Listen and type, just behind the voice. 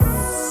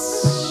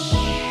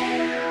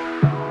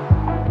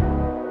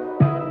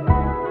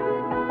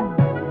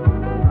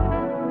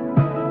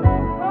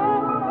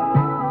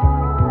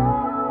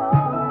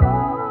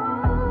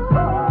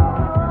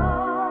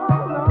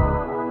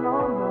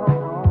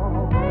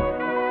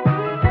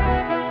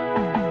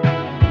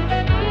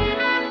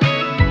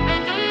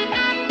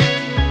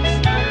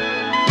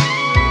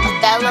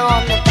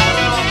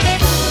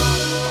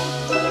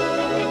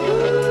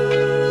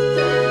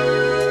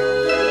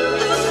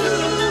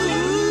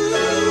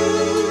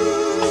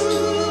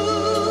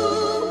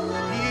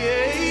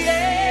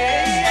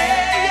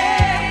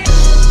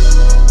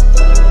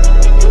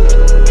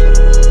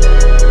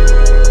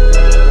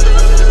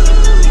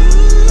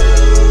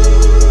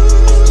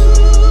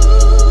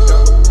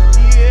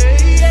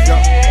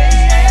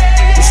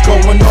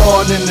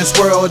in this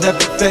world,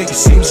 everything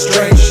seems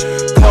strange.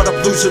 Caught up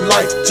losing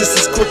life just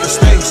as quick as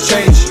things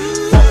change.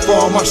 Fought for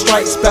all my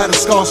stripes, battle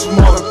scars from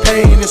all the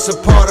pain. It's a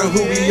part of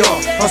who we are,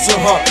 hustle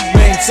hard,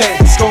 maintain.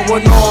 What's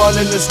going on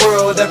in this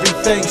world,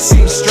 everything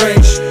seems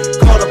strange.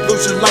 Caught up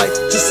losing life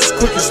just as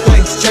quick as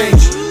things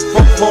change.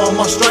 Fought for all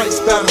my stripes,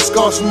 battle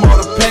scars from all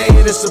the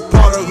pain. It's a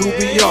part of who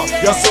we are,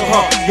 hustle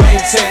hard,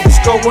 maintain.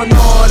 What's going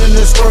on in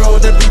this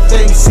world,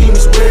 everything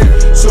seems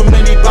weird. So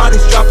many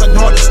bodies dropping,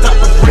 hard to stop,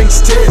 it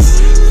brings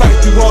tears. Fight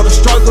through all the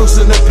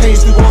struggles and the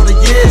pains through all the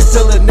years.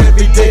 Still an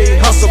everyday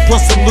hustle,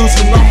 plus I'm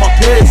losing all my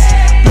peers.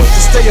 Built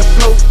to stay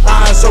afloat,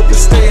 eyes open,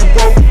 staying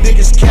woke.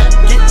 Niggas cap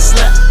getting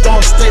slapped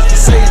on stage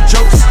for saying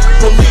jokes.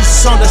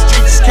 Police on the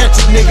streets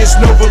catching niggas,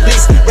 no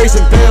release.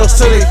 Raising bells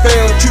till they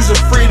fail, choosing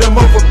freedom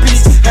over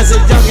peace. As a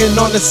youngin'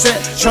 on the set,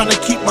 trying to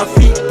keep my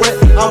feet wet.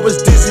 I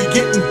was dizzy,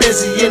 getting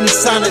busy, any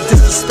sign of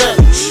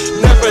disrespect.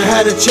 Never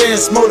had a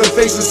chance,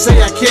 motivation say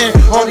I can.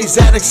 All these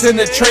addicts in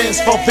the trance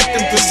fall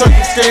victim to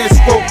circumstance.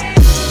 Whoa,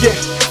 yeah,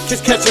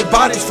 just catching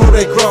bodies before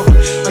they grow.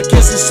 I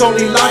guess it's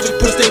only logic,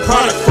 push their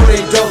product for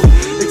they dough.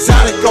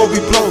 Exotic go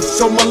we blow,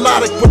 so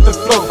melodic with the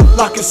flow.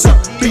 Lock us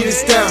up, beat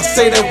us down,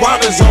 say that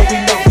water's all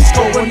we know. What's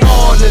going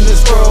on in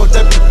this world,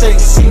 everything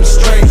seems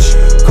strange.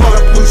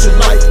 Caught up losing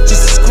life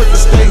just as quick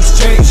as things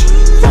change.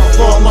 Fought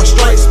for all my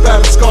stripes,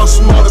 battle scars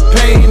from all the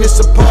pain.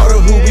 It's a part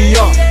of who we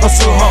are,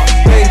 hustle hard,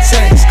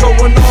 maintain. What's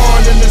going on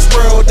in this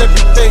world,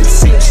 everything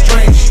seems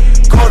strange.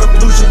 Caught up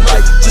losing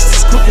life just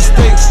as quick as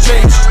things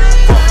change.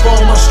 Fought for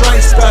all my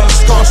stripes, battle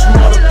scars from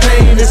all the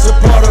pain. It's a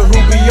part of who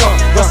we are,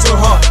 hustle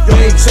hard,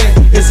 maintain.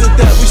 Is it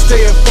that we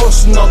stay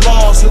enforcing our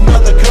laws in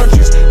other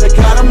countries? That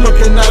got them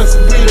looking at us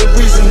and we the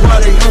reason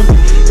why they hungry?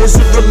 Is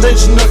it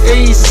religion or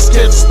AIDS that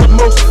scares us the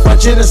most? By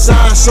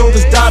genocide,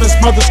 soldiers died as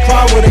mothers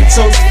cry when they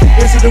toast.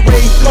 Is it the way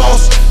he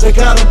lost that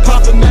got them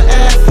popping the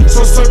ass?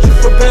 So searching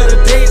for better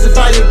days,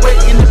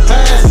 evaluating the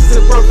past. Is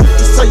it worth it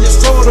to sell your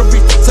soul to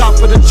reach the top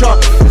of the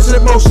chart? Is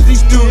it most of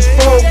these dudes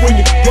fall when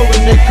you pull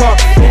in their car?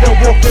 They don't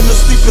walk in the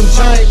sleeping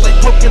giant like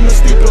poking the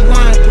sleeping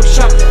lion. Put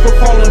shot for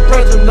fallen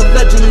brethren, the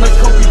legend like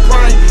Kobe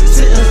Bryant.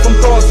 Sitting from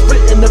thoughts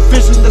written, the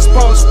vision that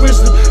sparks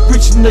wisdom.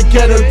 Reaching the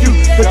ghetto youth,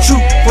 the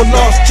truth for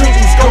lost children.